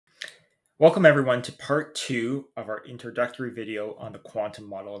Welcome everyone to part 2 of our introductory video on the quantum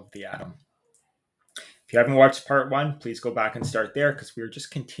model of the atom. If you haven't watched part 1, please go back and start there because we're just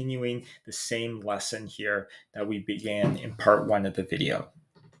continuing the same lesson here that we began in part 1 of the video.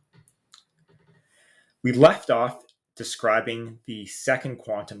 We left off describing the second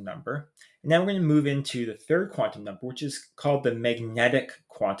quantum number, and now we're going to move into the third quantum number, which is called the magnetic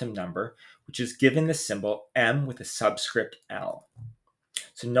quantum number, which is given the symbol m with a subscript L.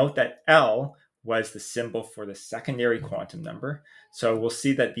 So note that L was the symbol for the secondary quantum number. So we'll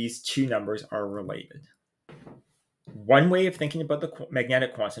see that these two numbers are related. One way of thinking about the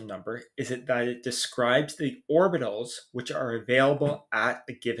magnetic quantum number is that it describes the orbitals which are available at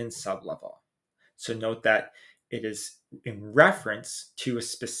a given sublevel. So note that it is in reference to a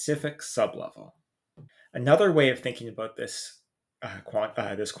specific sublevel. Another way of thinking about this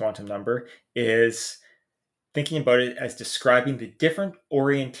quantum number is thinking about it as describing the different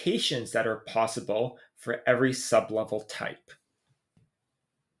orientations that are possible for every sublevel type.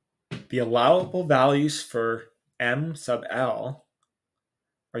 The allowable values for m sub L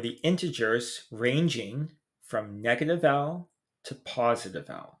are the integers ranging from negative L to positive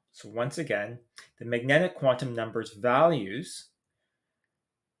L. So once again, the magnetic quantum number's values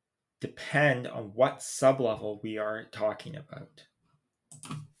depend on what sublevel we are talking about.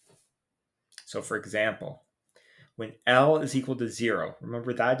 So for example, when L is equal to 0,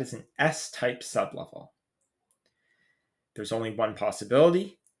 remember that is an S-type sublevel. There's only one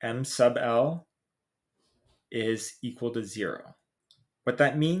possibility, m sub L is equal to 0. What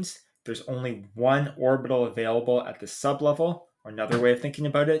that means, there's only one orbital available at this sublevel, or another way of thinking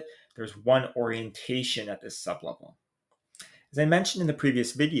about it, there's one orientation at this sublevel. As I mentioned in the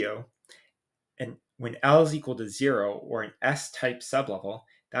previous video, and when L is equal to 0, or an S-type sublevel,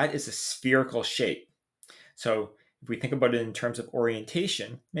 that is a spherical shape. So if we think about it in terms of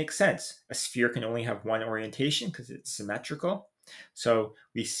orientation, makes sense. A sphere can only have one orientation because it's symmetrical. So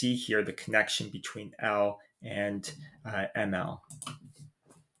we see here the connection between L and ML.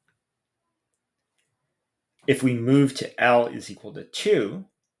 If we move to L is equal to 2,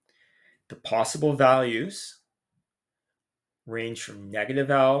 the possible values range from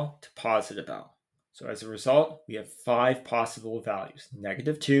negative L to positive L. So as a result, we have 5 possible values: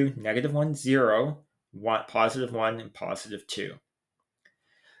 negative 2, negative 1, 0, positive 1, and positive 2.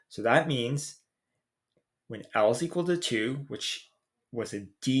 So that means when L is equal to 2, which was a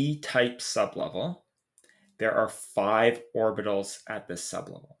D-type sublevel, there are 5 orbitals at this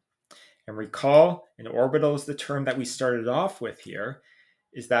sublevel. And recall, an orbital is the term that we started off with here,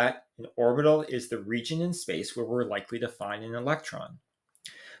 is that an orbital is the region in space where we're likely to find an electron.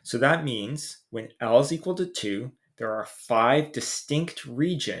 So that means when L is equal to 2, there are 5 distinct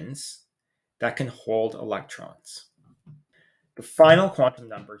regions that can hold electrons. The final quantum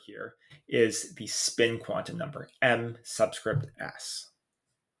number here is the spin quantum number, m subscript s.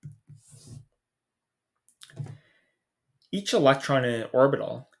 Each electron in an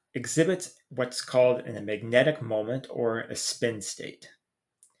orbital exhibits what's called a magnetic moment or a spin state.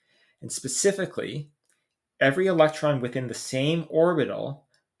 And specifically, every electron within the same orbital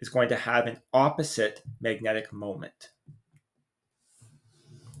is going to have an opposite magnetic moment.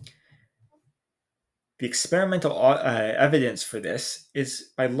 The experimental evidence for this is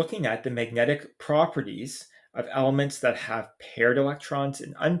by looking at the magnetic properties of elements that have paired electrons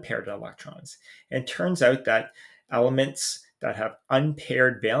and unpaired electrons. And it turns out that elements that have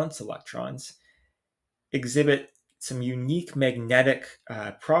unpaired valence electrons exhibit some unique magnetic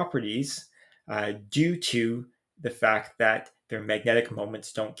properties due to the fact that their magnetic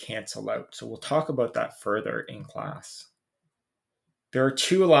moments don't cancel out. So we'll talk about that further in class. There are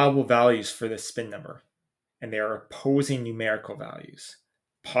 2 allowable values for this spin number, and they are opposing numerical values,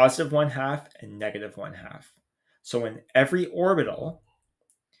 positive 1/2 and negative 1/2. So in every orbital,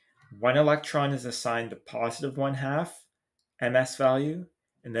 one electron is assigned the positive 1/2 ms value,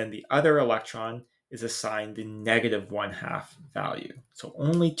 and then the other electron is assigned the negative 1/2 value. So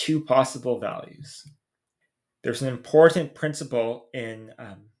only 2 possible values. There's an important principle in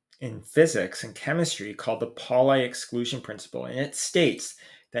physics and chemistry called the Pauli exclusion principle, and it states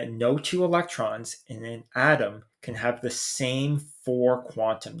that no 2 electrons in an atom can have the same 4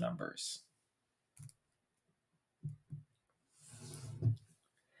 quantum numbers.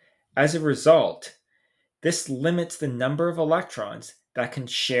 As a result, this limits the number of electrons that can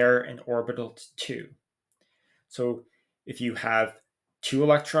share an orbital to 2. So if you have 2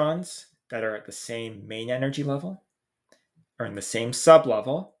 electrons that are at the same main energy level, are in the same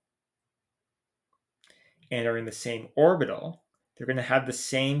sublevel, and are in the same orbital, they're going to have the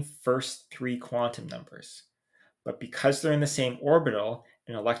same first 3 quantum numbers. But because they're in the same orbital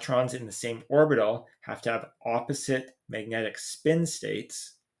and electrons in the same orbital have to have opposite magnetic spin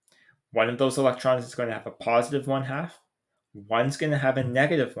states, one of those electrons is going to have a positive 1/2, one's going to have a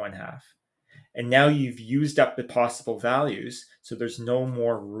negative 1/2. And now you've used up the possible values, so there's no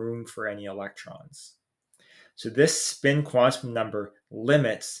more room for any electrons. So this spin quantum number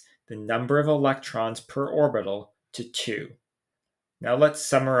limits the number of electrons per orbital to 2. Now let's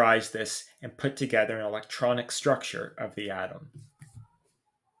summarize this and put together an electronic structure of the atom.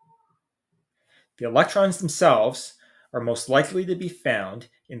 The electrons themselves are most likely to be found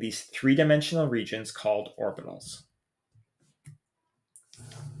in these three-dimensional regions called orbitals.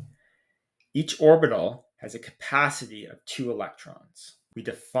 Each orbital has a capacity of 2 electrons. We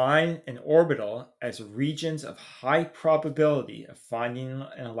define an orbital as regions of high probability of finding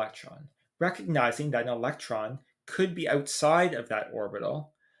an electron, recognizing that an electron could be outside of that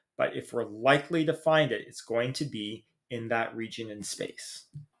orbital, but if we're likely to find it, it's going to be in that region in space.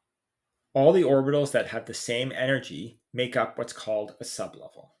 All the orbitals that have the same energy make up what's called a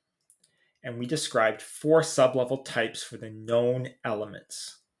sublevel. And we described 4 sublevel types for the known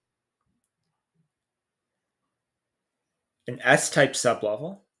elements. An S-type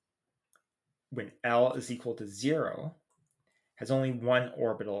sublevel, when L is equal to 0, has only one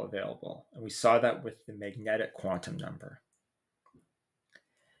orbital available, and we saw that with the magnetic quantum number.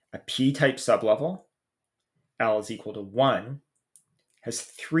 A P-type sublevel, L is equal to 1, has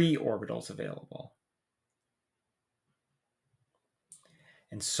 3 orbitals available,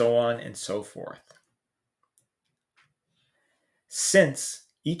 and so on and so forth. Since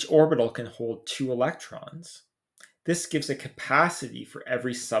each orbital can hold 2 electrons, this gives a capacity for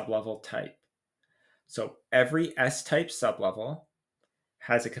every sublevel type. So every S-type sublevel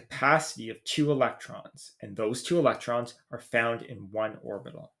has a capacity of 2 electrons, and those 2 electrons are found in one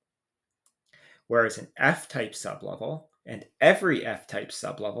orbital. Whereas an F-type sublevel, and every F-type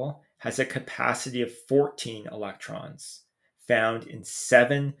sublevel, has a capacity of 14 electrons, found in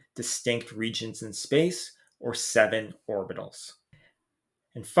 7 distinct regions in space, or 7 orbitals.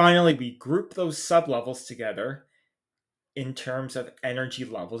 And finally, we group those sublevels together in terms of energy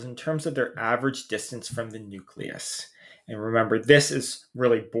levels, in terms of their average distance from the nucleus. And remember, this is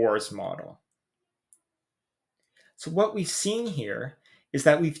really Bohr's model. So what we've seen here is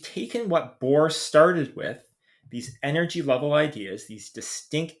that we've taken what Bohr started with, these energy level ideas, these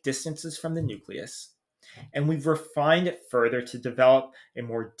distinct distances from the nucleus, and we've refined it further to develop a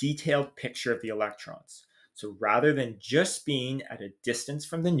more detailed picture of the electrons. So rather than just being at a distance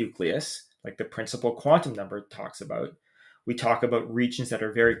from the nucleus, like the principal quantum number talks about, we talk about regions that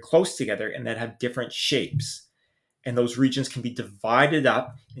are very close together and that have different shapes. And those regions can be divided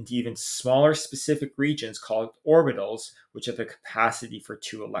up into even smaller specific regions called orbitals, which have a capacity for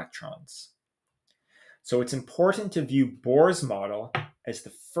 2 electrons. So it's important to view Bohr's model as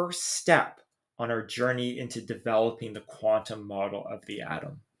the first step on our journey into developing the quantum model of the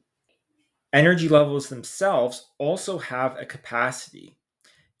atom. Energy levels themselves also have a capacity.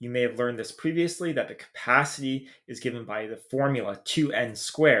 You may have learned this previously, that the capacity is given by the formula 2n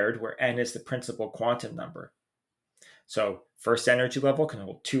squared, where n is the principal quantum number. So first energy level can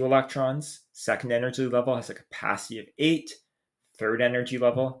hold 2 electrons, second energy level has a capacity of 8, third energy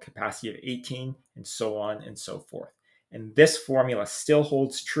level, capacity of 18, and so on and so forth. And this formula still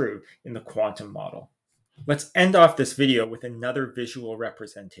holds true in the quantum model. Let's end off this video with another visual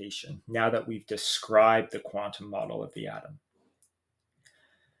representation, now that we've described the quantum model of the atom.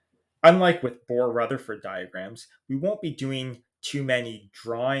 Unlike with Bohr-Rutherford diagrams, we won't be doing too many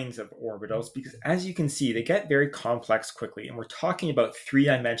drawings of orbitals because, as you can see, they get very complex quickly, and we're talking about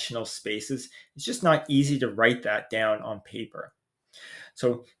 3-dimensional spaces. It's just not easy to write that down on paper.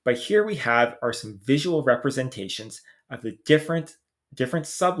 But here we have are some visual representations of the different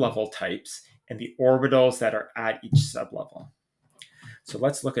sublevel types and the orbitals that are at each sublevel. So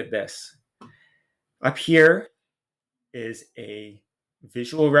let's look at this. Up here is a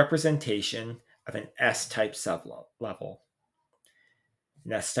visual representation of an S-type sublevel.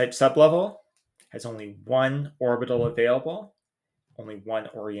 An S-type sublevel has only one orbital available, only one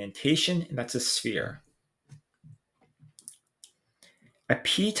orientation, and that's a sphere. A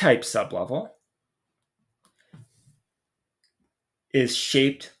P-type sublevel is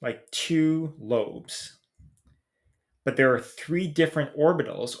shaped like 2 lobes, but there are 3 different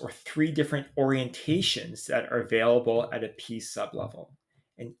orbitals or 3 different orientations that are available at a P sublevel,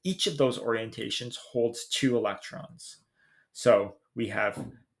 and each of those orientations holds 2 electrons. So we have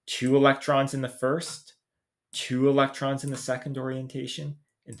 2 electrons in the first, 2 electrons in the second orientation,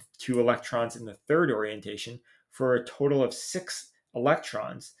 and 2 electrons in the third orientation, for a total of 6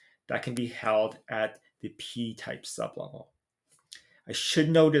 electrons that can be held at the P-type sublevel. I should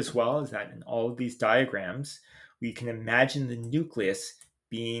note as well is that in all of these diagrams, we can imagine the nucleus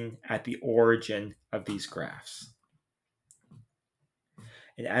being at the origin of these graphs.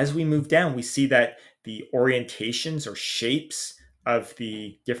 And as we move down, we see that the orientations or shapes of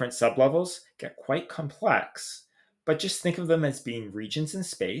the different sublevels get quite complex, but just think of them as being regions in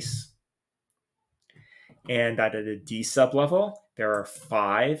space. And that at a D sublevel, there are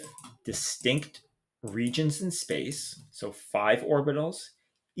 5 distinct regions in space, so 5 orbitals,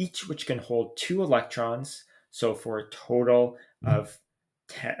 each which can hold 2 electrons, so for a total of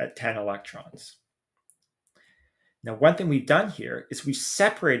 10 electrons. Now, one thing we've done here is we've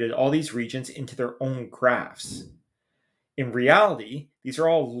separated all these regions into their own graphs. In reality, these are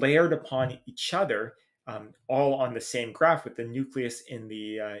all layered upon each other, all on the same graph with the nucleus in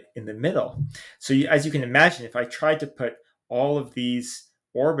the middle. So as you can imagine, if I tried to put all of these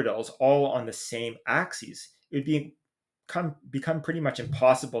orbitals all on the same axes, it would become pretty much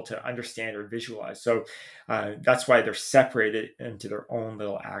impossible to understand or visualize. So that's why they're separated into their own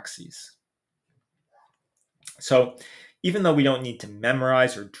little axes. So even though we don't need to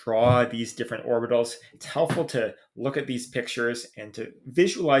memorize or draw these different orbitals, it's helpful to look at these pictures and to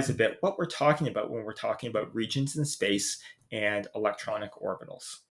visualize a bit what we're talking about when we're talking about regions in space and electronic orbitals.